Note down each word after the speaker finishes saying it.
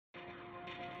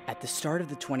At the start of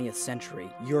the 20th century,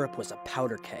 Europe was a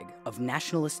powder keg of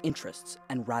nationalist interests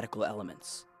and radical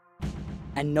elements.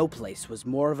 And no place was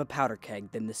more of a powder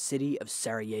keg than the city of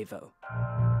Sarajevo.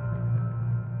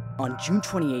 On June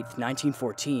 28,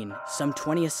 1914, some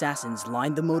 20 assassins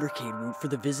lined the motorcade route for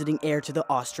the visiting heir to the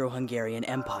Austro-Hungarian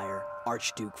Empire,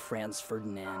 Archduke Franz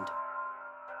Ferdinand.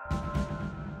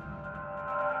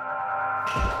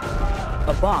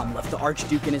 A bomb left the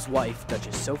Archduke and his wife,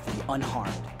 Duchess Sophie,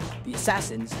 unharmed. The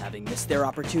assassins, having missed their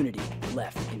opportunity,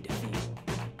 left in defeat.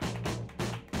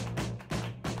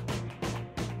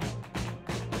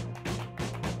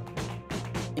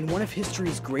 In one of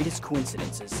history's greatest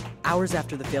coincidences, hours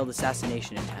after the failed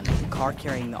assassination attempt, the car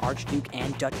carrying the Archduke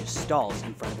and Duchess stalls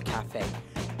in front of a cafe.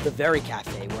 The very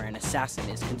cafe where an assassin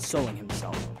is consoling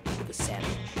himself with a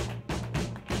sandwich.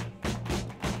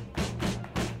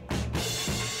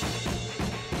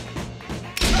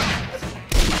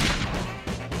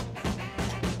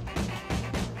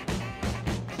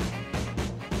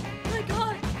 Oh my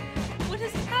God! What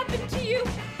has happened to you?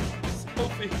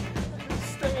 Sophie,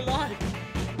 stay alive.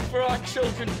 For our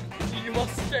children, you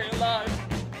must stay alive.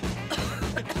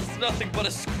 It's nothing but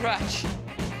a scratch.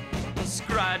 A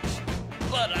scratch.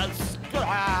 But a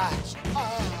scratch.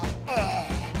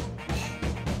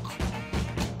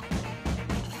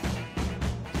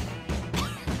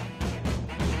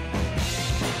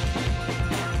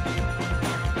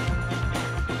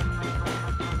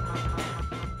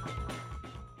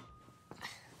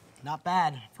 Not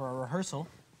bad for a rehearsal.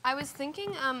 I was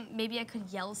thinking maybe I could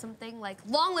yell something like,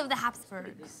 "Long live the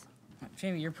Habsburgs."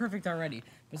 Jamie, you're perfect already.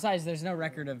 Besides, there's no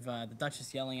record of the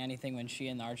Duchess yelling anything when she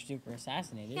and the Archduke were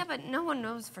assassinated. Yeah, but no one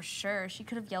knows for sure. She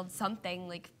could have yelled something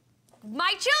like,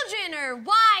 "My children," or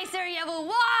 "Why, Sarajevo,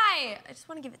 why?" I just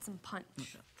want to give it some punch.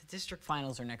 The district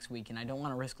finals are next week, and I don't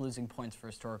want to risk losing points for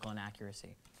historical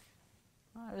inaccuracy.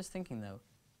 Well, I was thinking, though,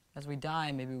 as we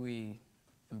die, maybe we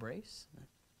embrace?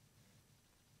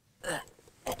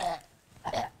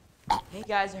 Hey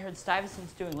guys, I heard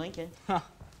Stuyvesant's doing Lincoln.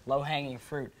 Low-hanging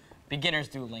fruit. Beginners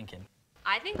do Lincoln.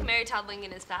 I think Mary Todd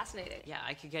Lincoln is fascinating. Yeah,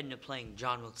 I could get into playing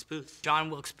John Wilkes Booth.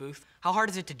 John Wilkes Booth? How hard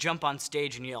is it to jump on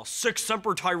stage and yell, "Sic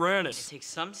Semper Tyrannis"? It takes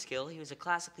some skill. He was a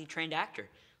classically trained actor.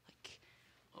 Like,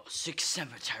 oh, Sic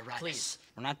Semper Tyrannis. Please.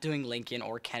 We're not doing Lincoln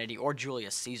or Kennedy or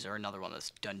Julius Caesar, another one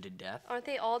that's done to death. Aren't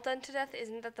they all done to death?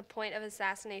 Isn't that the point of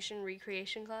Assassination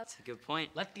Re-Creation Club? That's a good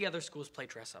point. Let the other schools play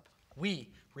dress up. We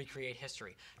recreate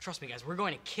history. Trust me, guys, we're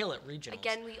going to kill at regionals.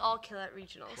 Again, we all kill at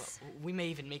regionals. Well, we may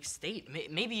even make state,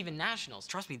 maybe even nationals.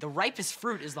 Trust me, the ripest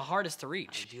fruit is the hardest to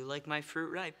reach. I do like my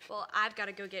fruit ripe. Well, I've got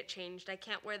to go get changed. I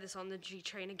can't wear this on the G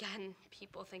train again.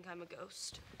 People think I'm a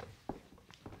ghost.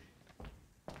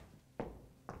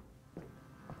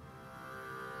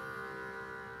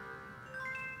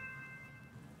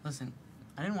 Listen,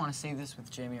 I didn't want to say this with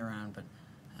Jamie around, but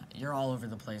you're all over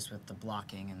the place with the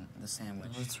blocking and the sandwich.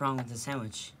 What's wrong with the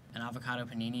sandwich? An avocado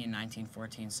panini in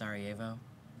 1914 Sarajevo.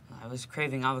 I was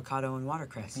craving avocado and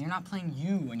watercress. You're not playing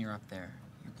you when you're up there.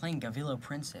 You're playing Gavrilo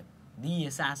Princip, the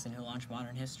assassin who launched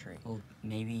modern history. Well,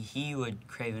 maybe he would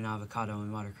crave an avocado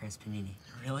and watercress panini.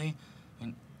 Really? I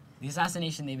mean, the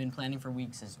assassination they've been planning for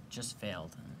weeks has just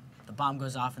failed. The bomb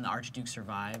goes off and the Archduke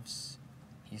survives.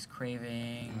 He's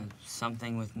craving...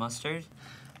 something with mustard?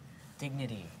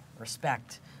 Dignity,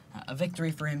 respect, a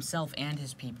victory for himself and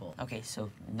his people. Okay, so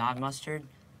not mustard,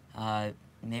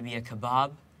 maybe a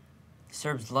kebab.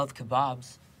 Serbs love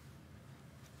kebabs.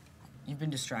 You've been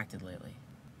distracted lately.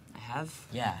 I have?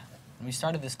 Yeah. When we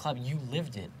started this club, you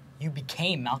lived it. You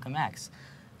became Malcolm X.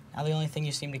 Now the only thing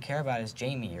you seem to care about is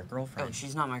Jamie, your girlfriend. Oh,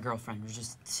 she's not my girlfriend. We're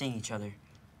just seeing each other.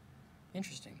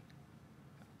 Interesting.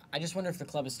 I just wonder if the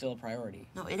club is still a priority.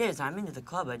 No, it is. I'm into the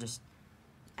club.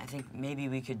 I think maybe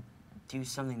we could do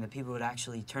something that people would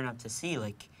actually turn up to see,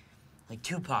 like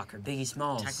Tupac or Biggie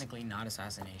Smalls. Technically not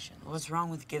assassination. What's wrong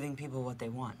with giving people what they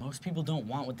want? Most people don't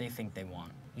want what they think they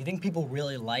want. You think people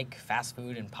really like fast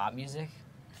food and pop music?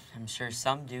 I'm sure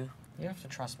some do. You have to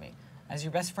trust me. As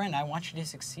your best friend, I want you to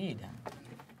succeed.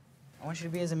 I want you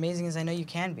to be as amazing as I know you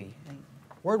can be. And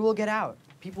word will get out.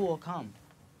 People will come.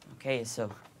 Okay, so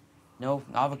no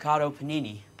avocado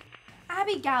panini.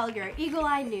 Abby Gallagher, Eagle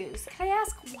Eye News. Can I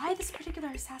ask why this particular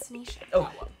assassination? Oh,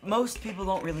 most people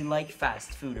don't really like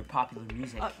fast food or popular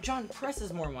music. John, press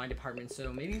is more my department,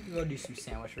 so maybe you could go do some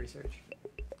sandwich research.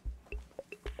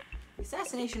 The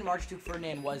assassination of Archduke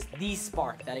Ferdinand was the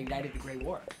spark that ignited the Great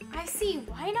War. I see.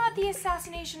 Why not the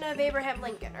assassination of Abraham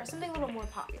Lincoln or something a little more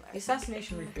popular? The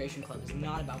Assassination Re-Creation Club is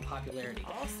not about popularity.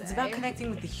 I'll say. It's about connecting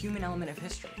with the human element of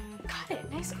history. Got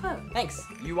it. Nice quote. Thanks.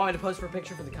 You want me to pose for a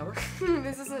picture for the cover?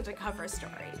 This isn't a cover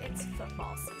story. It's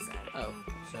football season. Oh,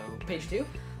 so page 2?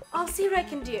 I'll see what I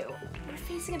can do. We're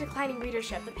facing a declining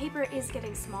readership. The paper is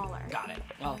getting smaller. Got it.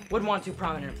 Well, wouldn't want too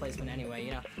prominent a placement anyway,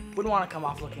 you know. Wouldn't want to come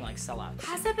off looking like sellouts.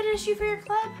 Has that been an issue for your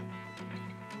club?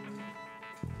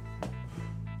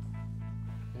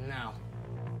 No.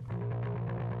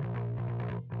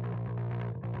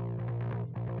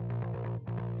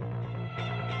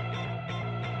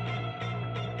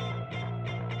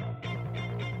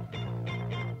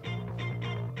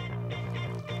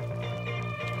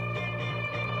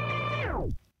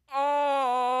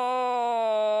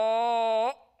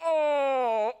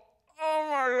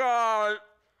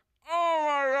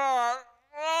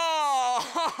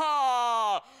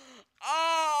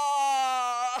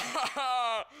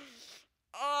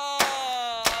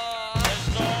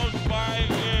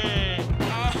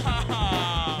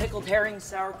 Herring,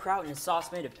 sauerkraut, and a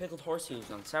sauce made of pickled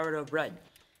horseshoes on sourdough bread,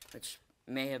 which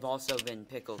may have also been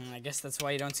pickled. I guess that's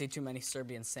why you don't see too many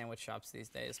Serbian sandwich shops these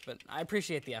days, but I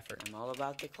appreciate the effort. I'm all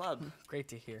about the club. Great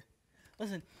to hear.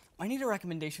 Listen, I need a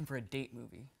recommendation for a date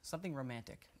movie, something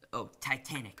romantic. Oh,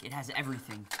 Titanic. It has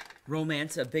everything.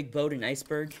 Romance, a big boat, an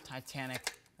iceberg.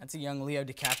 Titanic. That's a young Leo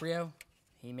DiCaprio.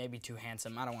 He may be too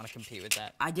handsome. I don't want to compete with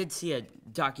that. I did see a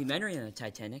documentary on the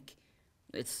Titanic.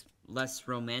 It's less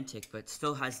romantic, but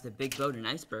still has the big boat and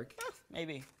iceberg.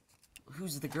 Maybe.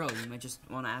 Who's the girl? You might just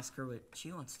want to ask her what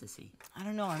she wants to see. I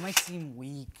don't know. I might seem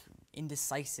weak,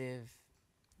 indecisive.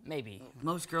 Maybe.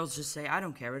 Most girls just say, I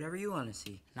don't care, whatever you want to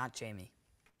see. Not Jamie.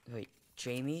 Wait,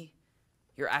 Jamie?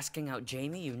 You're asking out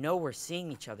Jamie? You know we're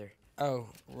seeing each other. Oh,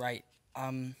 right.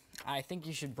 I think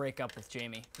you should break up with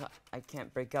Jamie. I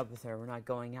can't break up with her. We're not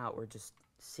going out. We're just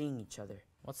seeing each other.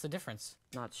 What's the difference?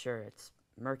 Not sure. It's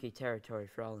murky territory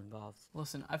for all involved.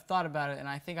 Listen, I've thought about it, and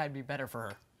I think I'd be better for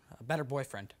her. A better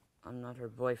boyfriend. I'm not her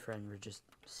boyfriend. We're just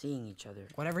seeing each other.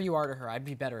 Whatever you are to her, I'd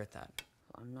be better at that.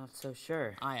 I'm not so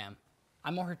sure. I am.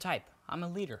 I'm more her type. I'm a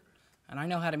leader, and I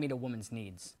know how to meet a woman's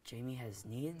needs. Jamie has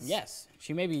needs? Yes.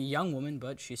 She may be a young woman,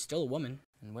 but she's still a woman,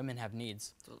 and women have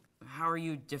needs. So how are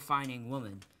you defining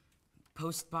woman?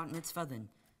 Post-bat mitzvah, then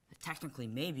technically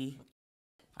maybe.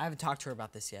 I haven't talked to her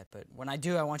about this yet, but when I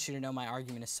do, I want you to know my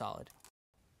argument is solid.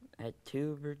 At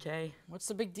 2, Brute? What's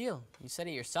the big deal? You said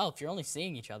it yourself. You're only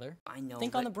seeing each other. I know,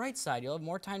 Think on the bright side. You'll have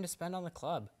more time to spend on the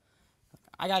club.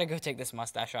 I gotta go take this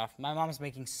mustache off. My mom's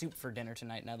making soup for dinner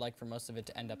tonight, and I'd like for most of it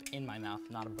to end up in my mouth,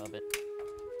 not above it.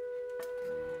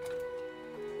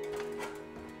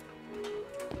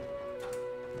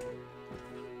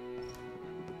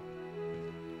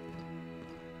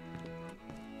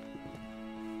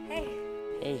 Hey.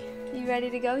 Hey. You ready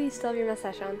to go? You still have your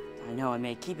mustache on. I know, I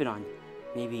may keep it on.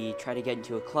 Maybe try to get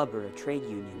into a club or a trade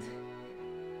union.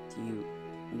 Do you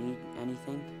need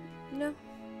anything? No.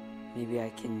 Maybe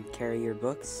I can carry your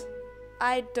books?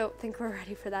 I don't think we're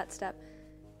ready for that step.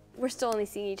 We're still only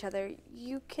seeing each other.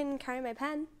 You can carry my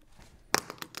pen.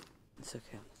 It's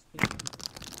okay.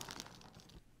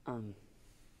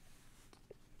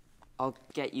 I'll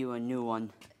get you a new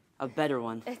one. A better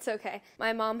one. It's okay.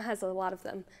 My mom has a lot of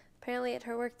them. Apparently at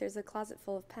her work there's a closet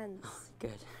full of pens.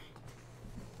 Good.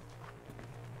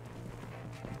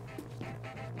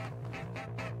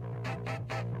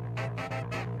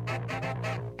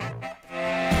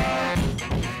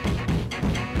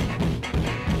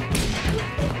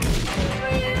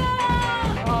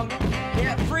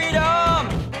 Freedom!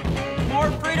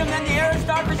 More freedom than the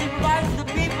aristocracy provides to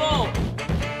the people!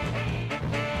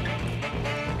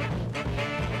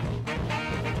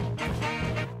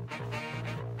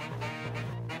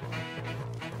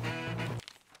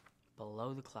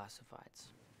 Below the classifieds.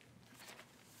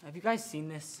 Have you guys seen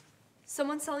this?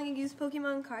 Someone selling a used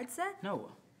Pokemon card set? No.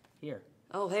 Here.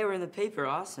 Oh, hey, we're in the paper.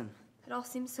 Awesome. It all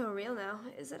seems so real now.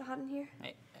 Is it hot in here?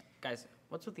 Hey, guys,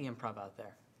 what's with the improv out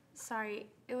there? Sorry,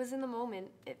 it was in the moment.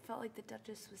 It felt like the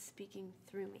Duchess was speaking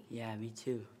through me. Yeah, me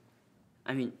too.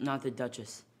 I mean, not the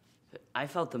Duchess. But I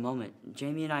felt the moment.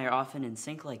 Jamie and I are often in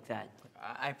sync like that.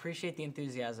 I appreciate the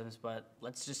enthusiasms, but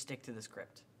let's just stick to the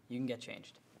script. You can get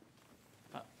changed.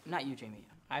 Not you, Jamie.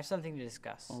 I have something to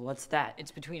discuss. Well, what's that?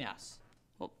 It's between us.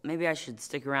 Well, maybe I should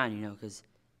stick around, you know, because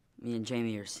me and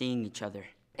Jamie are seeing each other.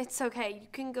 It's okay. You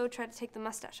can go try to take the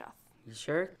mustache off. You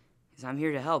sure? Because I'm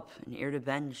here to help. An ear to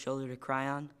bend, a shoulder to cry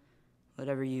on.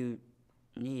 Whatever you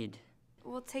need.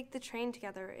 We'll take the train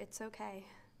together. It's okay.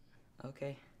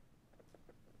 Okay.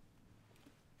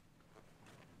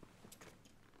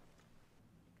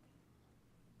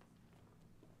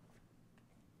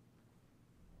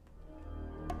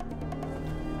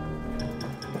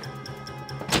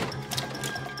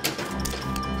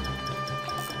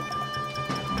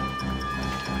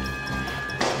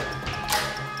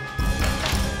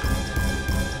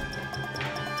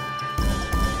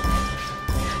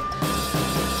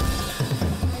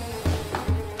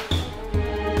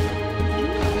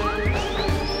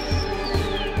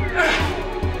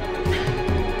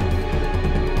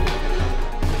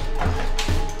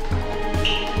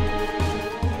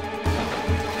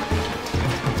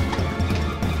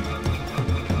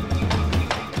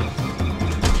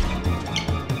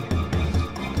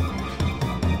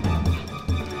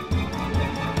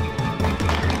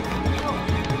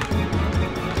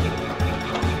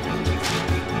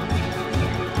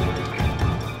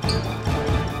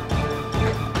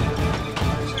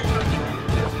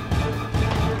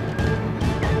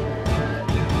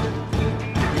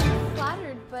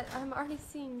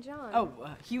 seeing Jon. Oh,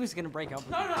 he was gonna break up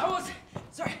with No, me. I wasn't.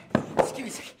 Sorry. Excuse me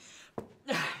a second.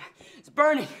 It's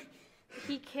burning.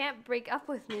 He can't break up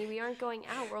with me. We aren't going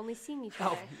out. We're only seeing each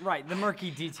other. Oh, right, the murky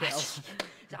details.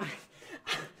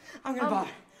 I'm gonna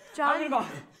bother. Jon, I'm gonna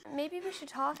bother. maybe we should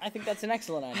talk. I think that's an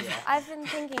excellent idea. I've been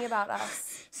thinking about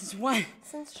us Since when?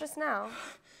 since just now.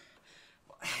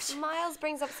 Miles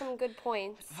brings up some good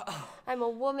points. I'm a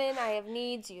woman. I have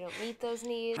needs. You don't meet those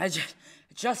needs. I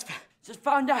just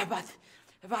found out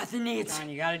about the needs. Jon,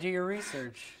 you gotta do your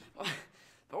research.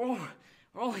 But we're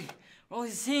only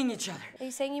seeing each other. Are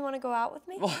you saying you want to go out with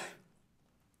me? Well,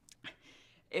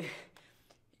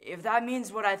 if that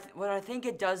means what I think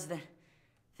it does,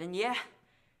 then yeah,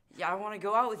 I want to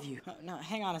go out with you. No,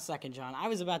 hang on a second, Jon. I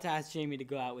was about to ask Jamie to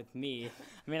go out with me.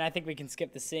 I mean, I think we can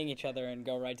skip the seeing each other and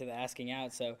go right to the asking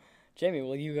out, so... Jamie,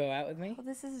 will you go out with me? Well,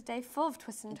 this is a day full of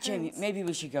twists and turns. Jamie, maybe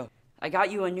we should go. I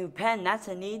got you a new pen. That's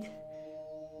a need.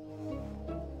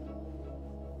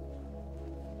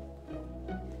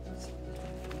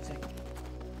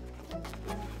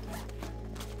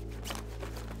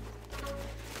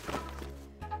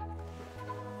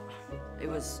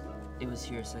 It was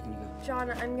here a second ago. Jon,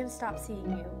 I'm gonna stop seeing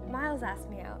you. Miles asked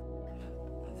me out.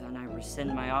 Then I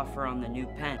rescind my offer on the new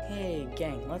pen. Hey,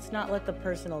 gang, let's not let the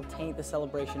personal taint the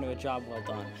celebration of a job well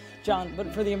done. Jon, but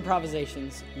for the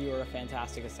improvisations, you are a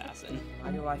fantastic assassin.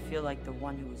 Why do I feel like the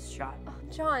one who was shot? Oh,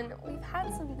 Jon, we've had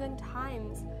some good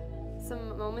times.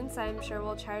 Some moments I'm sure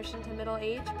we'll cherish into middle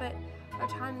age, but our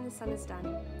time in the sun is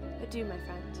done. Adieu, my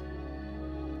friend.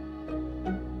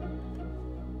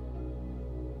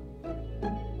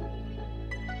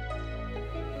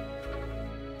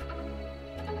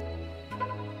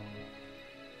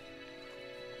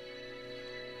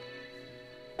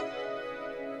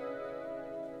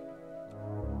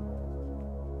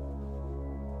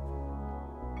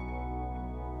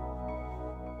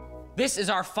 This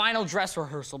is our final dress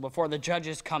rehearsal before the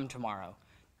judges come tomorrow.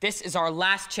 This is our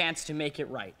last chance to make it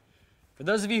right. For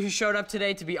those of you who showed up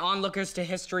today to be onlookers to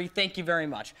history, thank you very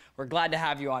much. We're glad to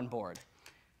have you on board.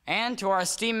 And to our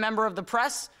esteemed member of the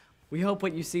press, we hope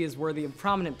what you see is worthy of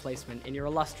prominent placement in your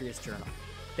illustrious journal.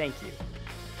 Thank you.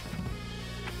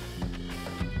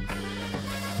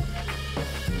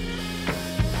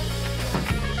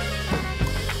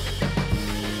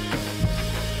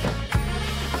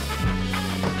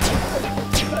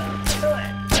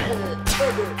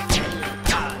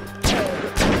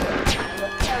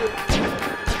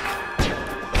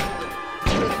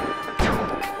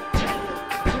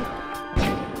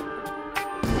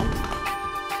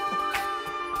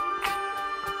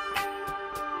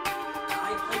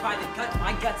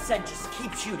 My gut said just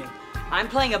keep shooting. I'm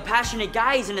playing a passionate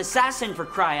guy. He's an assassin, for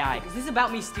cry-eye. Is this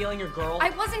about me stealing your girl? I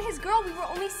wasn't his girl. We were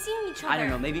only seeing each other. I don't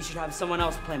know. Maybe you should have someone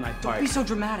else play my part. Don't be so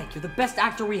dramatic. You're the best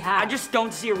actor we have. I just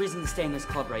don't see a reason to stay in this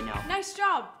club right now. Nice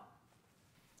job.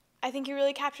 I think you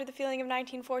really captured the feeling of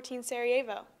 1914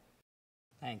 Sarajevo.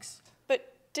 Thanks.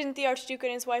 But didn't the Archduke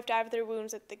and his wife die of their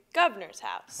wounds at the governor's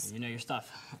house? You know your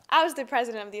stuff. I was the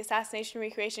president of the Assassination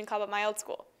Re-Creation Club at my old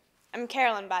school. I'm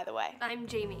Carolyn, by the way. I'm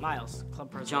Jamie. Miles,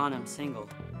 club president. Jon, I'm single.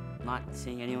 Not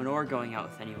seeing anyone or going out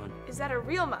with anyone. Is that a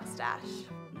real mustache?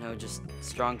 No, just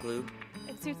strong glue.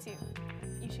 It suits you.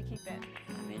 You should keep it.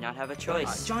 I may not have a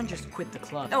choice. Jon just quit the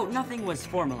club. No, nothing was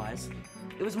formalized.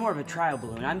 It was more of a trial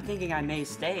balloon. I'm thinking I may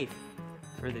stay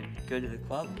for the good of the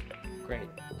club. Great.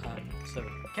 So,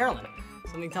 Carolyn,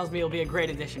 something tells me you'll be a great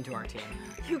addition to our team.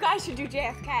 You guys should do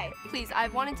JFK. Please,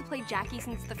 I've wanted to play Jackie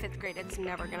since the 5th grade. It's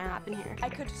never gonna happen here. I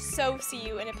could so see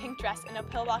you in a pink dress and a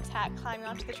pillbox hat climbing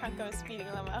onto the trunk of a speeding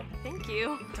limo. Thank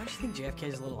you. Don't you think JFK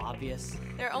is a little obvious?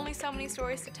 There are only so many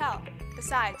stories to tell.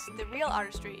 Besides, the real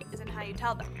artistry is in how you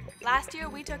tell them. Last year,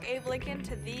 we took Abe Lincoln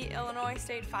to the Illinois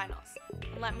State Finals.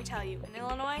 And let me tell you, in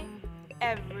Illinois,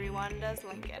 everyone does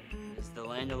Lincoln. It's the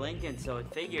land of Lincoln, so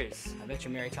it figures. I bet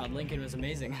you Mary Todd Lincoln was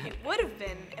amazing. It would have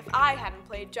been if I hadn't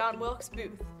played John Wilkes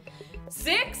Booth.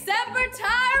 6 Semper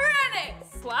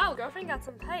Tyrannis! Wow, girlfriend got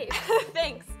some pipe.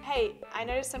 Thanks. Hey, I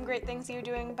noticed some great things you're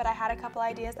doing, but I had a couple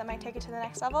ideas that might take it to the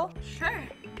next level. Sure. I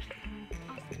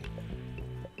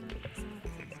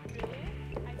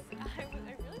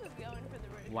really was going for the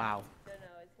word. Wow.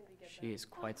 She is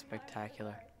quite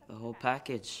spectacular. The whole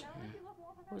package.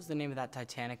 What was the name of that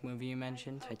Titanic movie you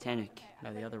mentioned? Titanic.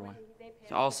 No, the other one.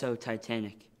 Also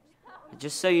Titanic.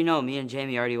 Just so you know, me and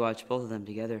Jamie already watched both of them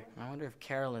together. I wonder if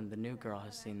Carolyn, the new girl,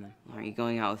 has seen them. Aren't you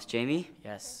going out with Jamie?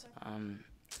 Yes. I'm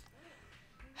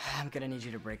gonna need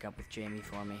you to break up with Jamie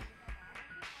for me.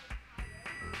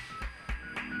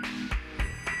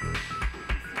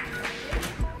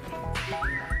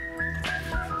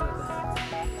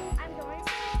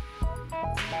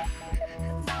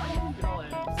 I'm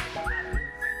going.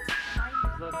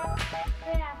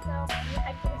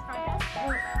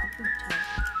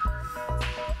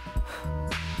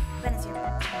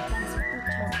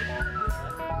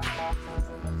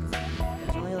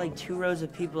 only 2 rows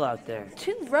of people out there.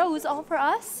 2 rows all for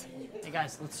us? Hey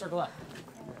guys, let's circle up.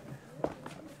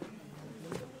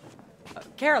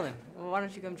 Carolyn, why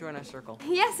don't you come join our circle?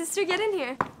 Yeah, sister, get in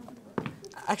here.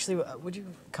 Actually, would you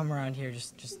come around here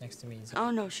just next to me? Oh,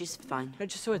 no, she's fine. No,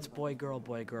 just so it's boy, girl,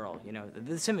 you know,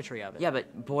 the symmetry of it. Yeah,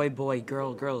 but boy,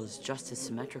 girl is just as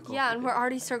symmetrical. Yeah, and we're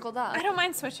already circled up. I don't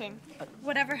mind switching.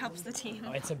 Whatever helps the team.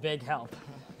 Oh, it's a big help.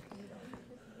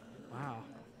 Wow,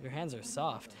 your hands are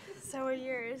soft. So are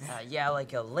yours. Yeah,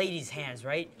 like a lady's hands,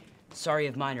 right? Sorry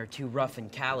if mine are too rough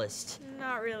and calloused.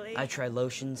 Not really. I try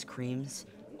lotions, creams,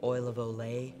 oil of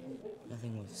Olay.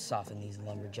 Nothing will soften these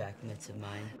lumberjack mitts of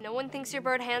mine. No one thinks your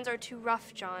bird hands are too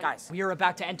rough, John. Guys, we are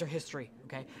about to enter history,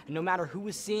 okay? And no matter who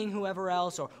is seeing whoever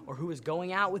else, or who is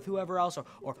going out with whoever else,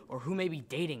 or who may be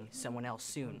dating someone else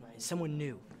soon, someone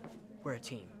new, we're a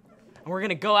team. And we're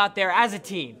gonna go out there as a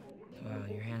team. Wow,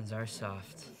 your hands are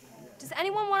soft. Does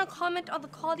anyone want to comment on the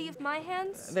quality of my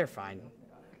hands? They're fine.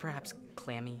 Perhaps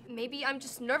clammy. Maybe I'm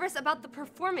just nervous about the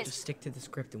performance. Just stick to the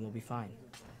script and we'll be fine.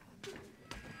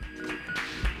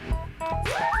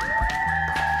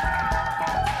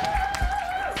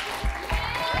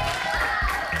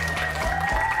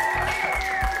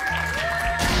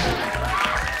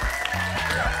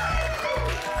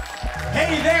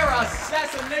 Hey there,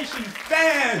 Assassination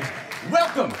fans!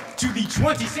 Welcome to the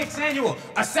 26th annual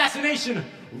Assassination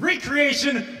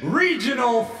Re-Creation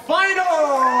Regional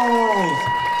Finals!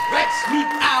 Let's meet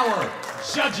our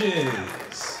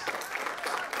judges.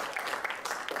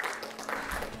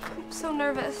 I'm so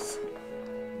nervous.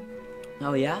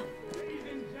 Oh, yeah?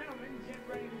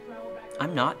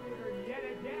 I'm not.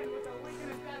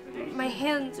 My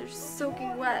hands are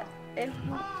soaking wet. I don't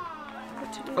know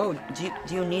what to do. Oh,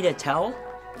 do you need a towel?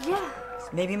 Yeah.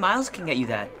 Maybe Miles can get you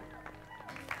that.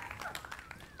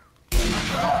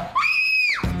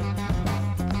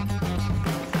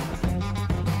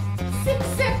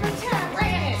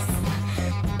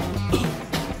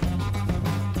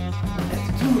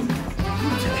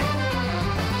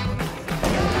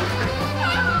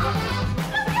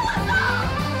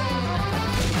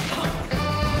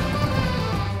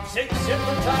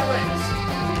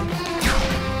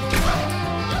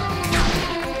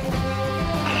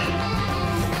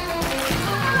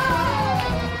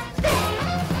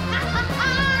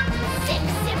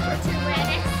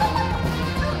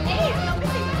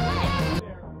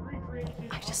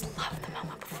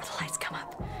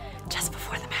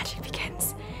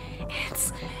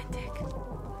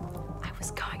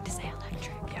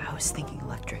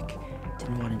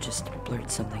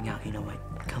 Something out, you know,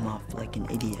 I'd come off like an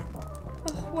idiot.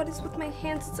 Oh, what is with my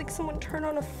hands? It's like someone turned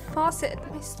on a faucet.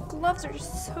 My gloves are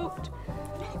just soaked.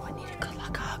 Anyone need a good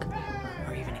luck hug?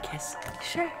 Or even a kiss?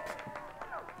 Sure.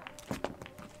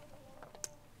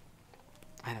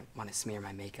 I don't want to smear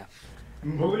my makeup.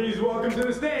 Please welcome to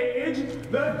the stage,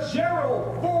 the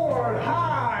Gerald Ford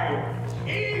High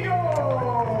Eagles!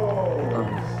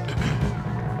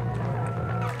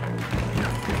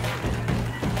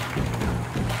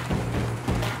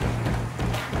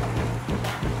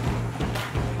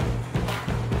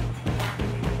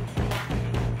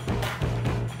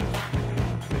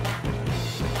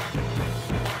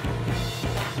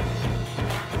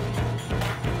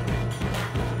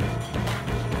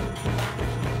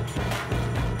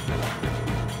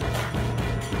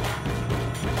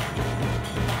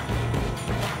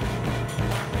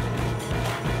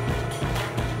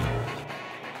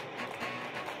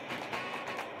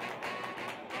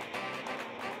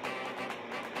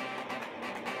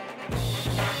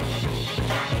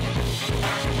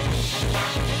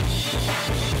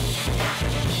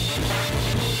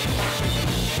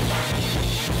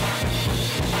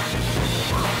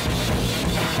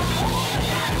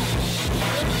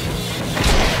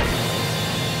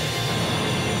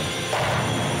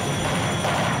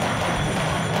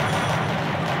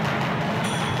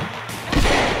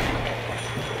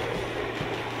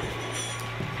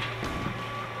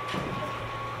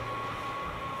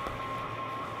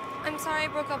 I'm sorry I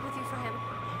broke up with you for him.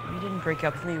 You didn't break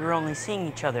up with me, we were only seeing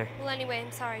each other. Well, anyway,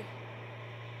 I'm sorry.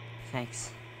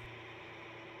 Thanks.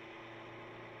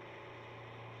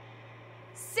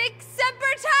 Sic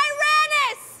Semper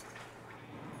Tyrannis!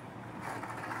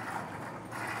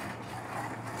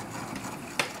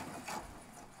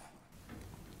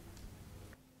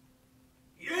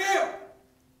 Yeah!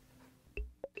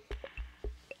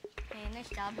 Hey, nice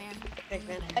job, man. Thanks,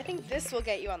 man. I think this will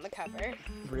get you on the cover.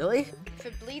 Really? If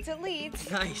it bleeds, it leads.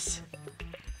 Nice.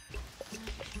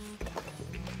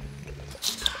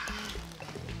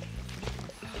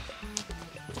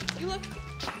 You look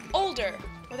older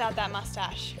without that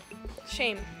mustache.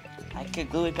 Shame. I could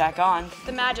glue it back on.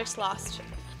 The magic's lost.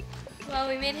 Well,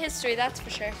 we made history, that's for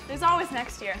sure. There's always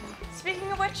next year.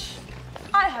 Speaking of which,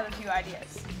 I have a few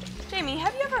ideas. Jamie,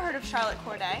 have you ever heard of Charlotte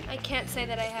Corday? I can't say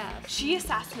that I have. She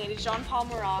assassinated Jean-Paul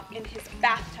Marat in his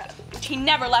bathtub, which he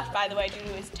never left, by the way, due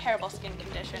to his terrible skin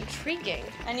condition. Intriguing.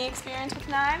 Any experience with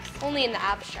knives? Only in the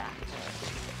abstract.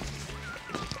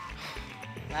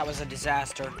 That was a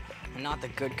disaster, and not the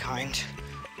good kind.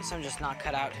 Guess I'm just not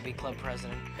cut out to be club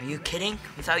president. Are you kidding?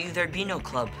 Without you, there'd be no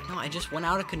club. No, I just went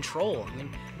out of control. I mean,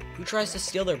 who tries to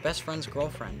steal their best friend's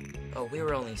girlfriend? Oh, we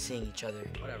were only seeing each other.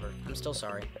 Whatever, I'm still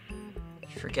sorry.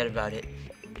 Forget about it.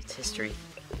 It's history.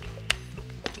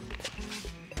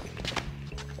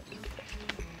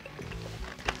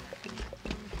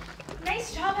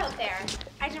 Nice job out there.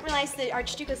 I didn't realize the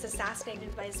Archduke was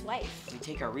assassinated by his wife. We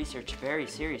take our research very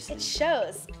seriously. It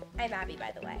shows. I'm Abby,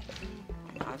 by the way.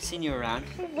 I've seen you around.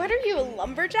 What are you, a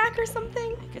lumberjack or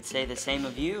something? I could say the same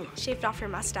of you. Shaved off your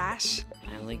mustache.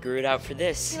 I only grew it out for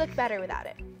this. You look better without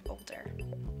it. Older.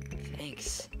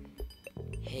 Thanks.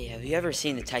 Hey, have you ever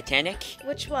seen the Titanic?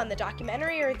 Which one, the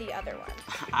documentary or the other one?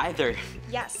 Either.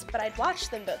 Yes, but I'd watch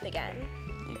them both again.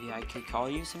 Maybe I could call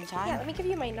you sometime? Yeah, let me give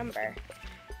you my number.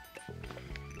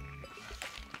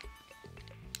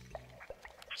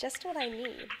 Just what I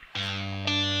need.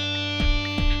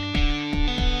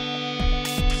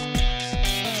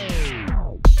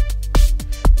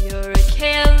 You're a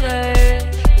killer,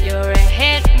 you're a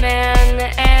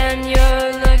hitman, and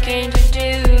you're looking to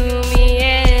do me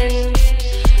in.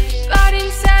 But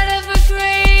instead of a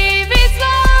grave, it's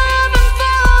love I'm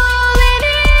falling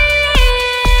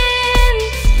in.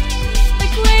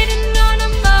 Like waiting on a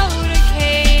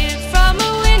motorcade from a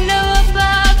window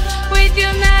above with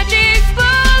your magic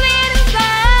bullet of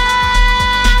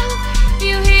love.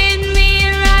 You hit me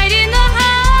right in the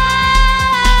heart.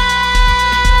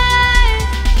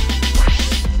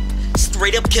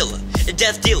 Straight up killer, a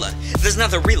death dealer, there's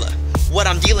nothing realer. What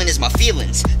I'm dealing is my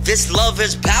feelings. This love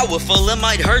is powerful, it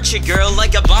might hurt you, girl,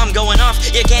 like a bomb going off.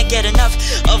 You can't get enough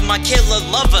of my killer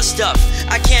lover stuff.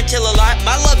 I can't tell a lie,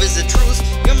 my love is the truth.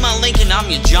 You're my Lincoln, I'm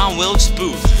your John Wilkes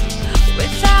Booth.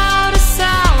 Without a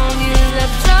sound, you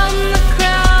left on the